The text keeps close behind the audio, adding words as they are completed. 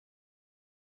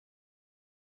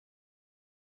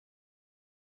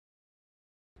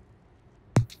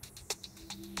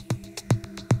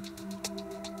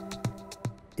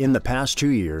In the past 2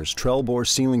 years, Trelleborg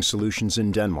Sealing Solutions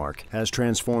in Denmark has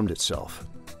transformed itself.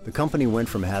 The company went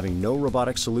from having no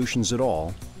robotic solutions at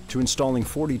all to installing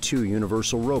 42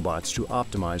 universal robots to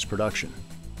optimize production.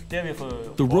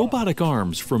 The robotic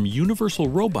arms from Universal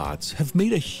Robots have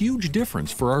made a huge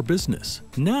difference for our business.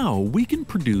 Now we can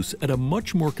produce at a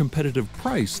much more competitive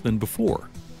price than before.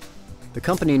 The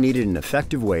company needed an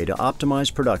effective way to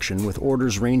optimize production with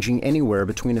orders ranging anywhere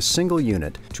between a single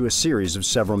unit to a series of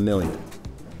several million.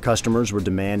 Customers were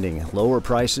demanding lower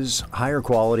prices, higher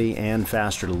quality, and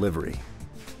faster delivery.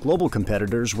 Global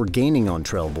competitors were gaining on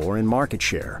Trelleborg in market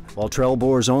share, while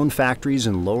Trelleborg's own factories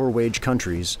in lower-wage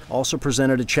countries also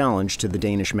presented a challenge to the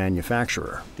Danish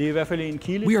manufacturer.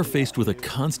 We are faced with a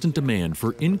constant demand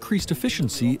for increased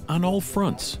efficiency on all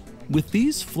fronts. With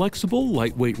these flexible,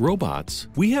 lightweight robots,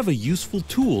 we have a useful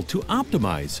tool to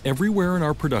optimize everywhere in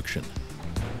our production.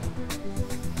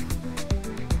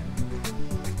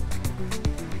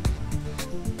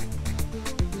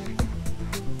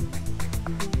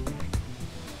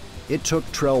 It took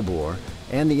Trelleborg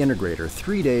and the integrator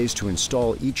 3 days to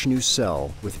install each new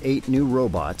cell with 8 new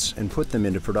robots and put them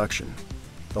into production.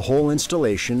 The whole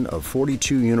installation of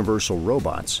 42 universal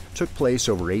robots took place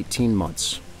over 18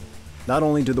 months. Not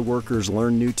only did the workers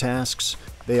learn new tasks,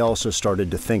 they also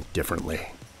started to think differently.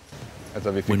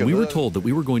 When we were told that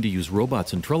we were going to use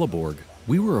robots in Trelleborg,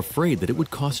 we were afraid that it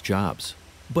would cost jobs.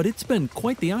 But it's been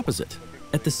quite the opposite.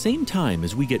 At the same time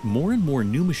as we get more and more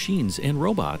new machines and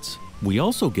robots, we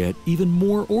also get even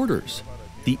more orders.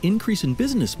 The increase in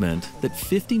business meant that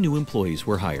 50 new employees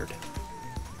were hired.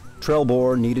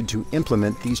 Trelleborg needed to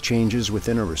implement these changes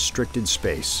within a restricted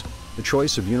space. The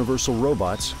choice of universal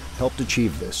robots helped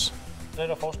achieve this.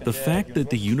 The fact that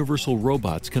the universal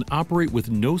robots can operate with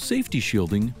no safety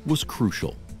shielding was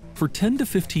crucial. For 10 to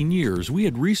 15 years, we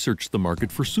had researched the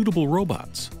market for suitable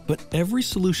robots, but every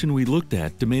solution we looked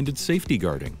at demanded safety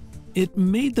guarding. It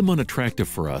made them unattractive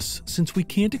for us since we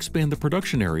can't expand the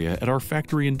production area at our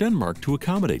factory in Denmark to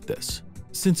accommodate this.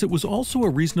 Since it was also a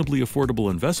reasonably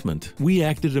affordable investment, we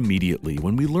acted immediately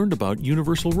when we learned about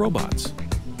universal robots.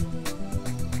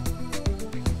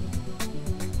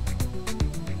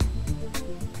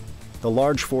 The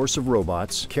large force of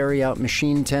robots carry out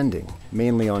machine tending,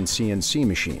 mainly on CNC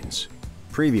machines.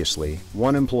 Previously,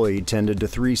 one employee tended to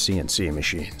 3 CNC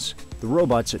machines. The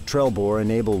robots at Trelleborg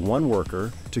enable one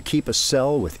worker to keep a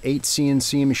cell with 8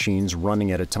 CNC machines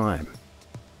running at a time.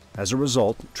 As a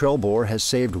result, Trelleborg has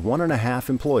saved 1.5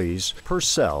 employees per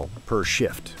cell per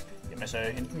shift.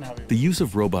 The use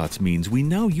of robots means we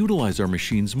now utilize our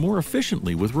machines more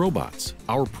efficiently with robots.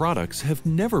 Our products have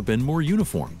never been more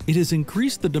uniform. It has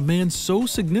increased the demand so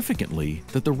significantly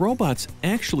that the robots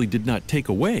actually did not take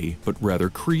away, but rather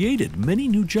created many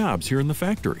new jobs here in the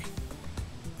factory.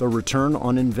 The return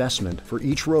on investment for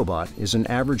each robot is an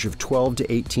average of 12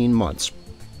 to 18 months,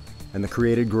 and the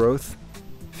created growth,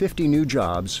 50 new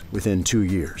jobs within 2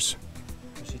 years.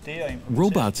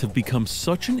 Robots have become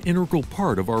such an integral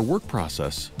part of our work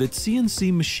process that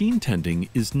CNC machine tending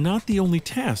is not the only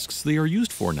tasks they are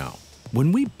used for now.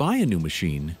 When we buy a new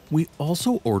machine, we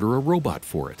also order a robot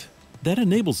for it. That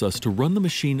enables us to run the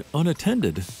machine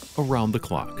unattended around the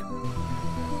clock.